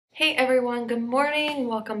Hey everyone, good morning.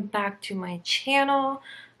 Welcome back to my channel.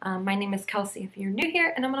 My name is Kelsey if you're new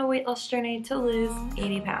here, and I'm on a weight loss journey to lose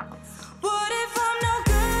 80 pounds. What if I'm not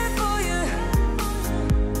good for you?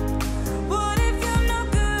 What if you're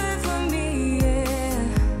not good for me? Yeah.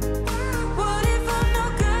 What if I'm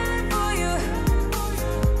not good for you?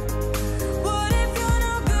 What if you're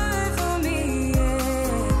not good for me?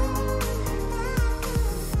 Yeah.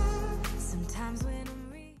 Sometimes when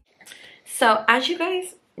So as you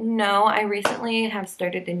guys know, I recently have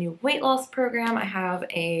started a new weight loss program. I have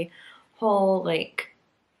a whole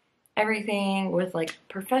everything with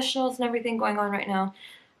professionals and everything going on right now.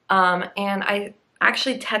 And I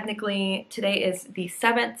actually technically, today is the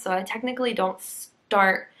 7th, so I technically don't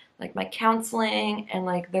start my counseling and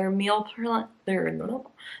their meal plan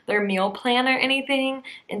or anything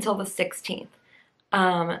until the 16th.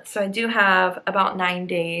 So I do have about 9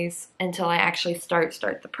 days until I actually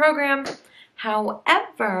start the program.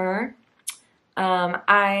 However,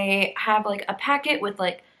 I have a packet with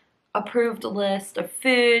approved list of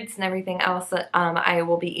foods and everything else that I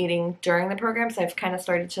will be eating during the program. So I've kind of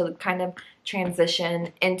started to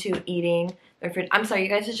transition into eating their food. I'm sorry, you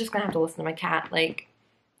guys are just gonna have to listen to my cat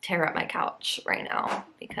tear up my couch right now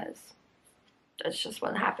because that's just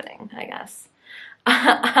what's happening, I guess.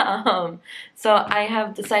 So I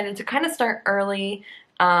have decided to kind of start early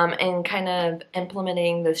and kind of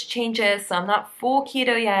implementing those changes. So I'm not full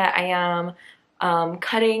keto yet. I am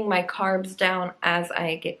cutting my carbs down as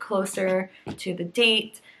I get closer to the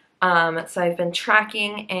date. So I've been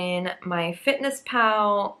tracking in my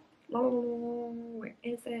FitnessPal. Oh, where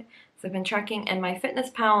is it? So I've been tracking in my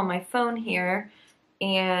FitnessPal on my phone here,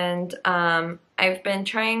 and I've been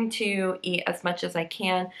trying to eat as much as I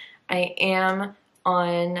can. I am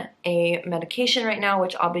on a medication right now,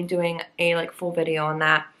 which I'll be doing a full video on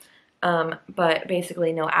that, but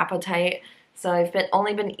basically no appetite. So I've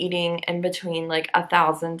only been eating in between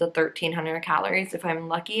 1,000 to 1,300 calories. If I'm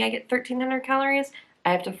lucky, I get 1,300 calories.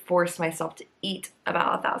 I have to force myself to eat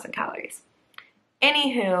about 1,000 calories.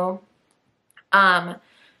 Anywho,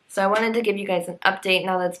 so I wanted to give you guys an update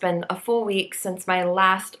now that it's been a full week since my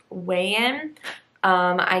last weigh-in.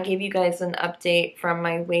 I gave you guys an update from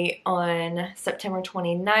my weight on September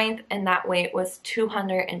 29th, and that weight was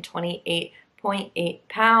 228.8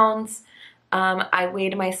 pounds. I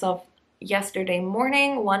weighed myself yesterday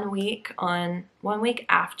morning, 1 week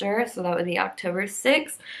after, so that would be October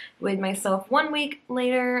 6th. Weighed myself 1 week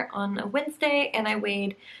later on a Wednesday, and I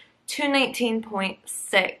weighed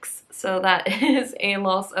 219.6, so that is a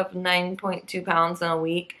loss of 9.2 pounds in a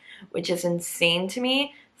week, which is insane to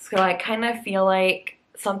me. So I kind of feel like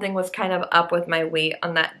something was kind of up with my weight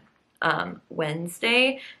on that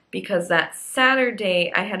Wednesday, because that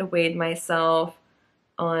Saturday I had weighed myself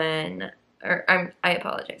on, I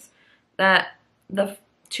apologize, that the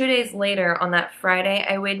 2 days later on that Friday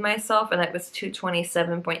I weighed myself and it was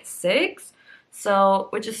 227.6, so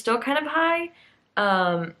which is still kind of high,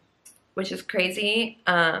 which is crazy,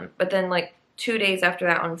 but then 2 days after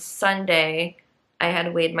that on Sunday I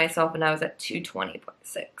had weighed myself and I was at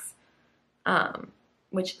 220.6,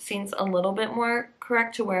 which seems a little bit more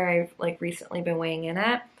correct to where I've recently been weighing in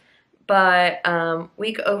at. But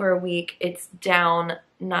week over week, it's down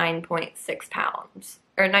 9.6 pounds,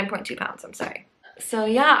 or 9.2 pounds, I'm sorry. So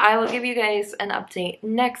yeah, I will give you guys an update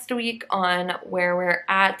next week on where we're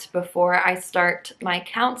at before I start my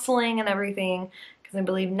counseling and everything, because I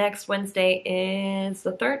believe next Wednesday is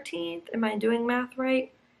the 13th. Am I doing math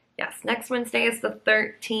right? Yes, next Wednesday is the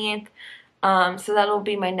 13th, so that'll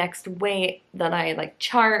be my next weight that I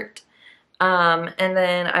chart, and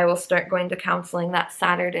then I will start going to counseling that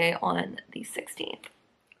Saturday on the 16th.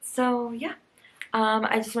 So yeah,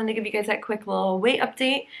 I just wanted to give you guys that quick little weight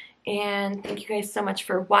update, and thank you guys so much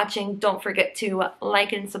for watching. Don't forget to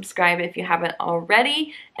like and subscribe if you haven't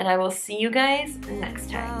already, and I will see you guys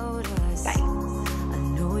next time. Bye. I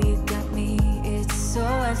know you got me, it's so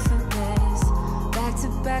effortless. Back to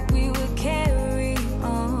back we were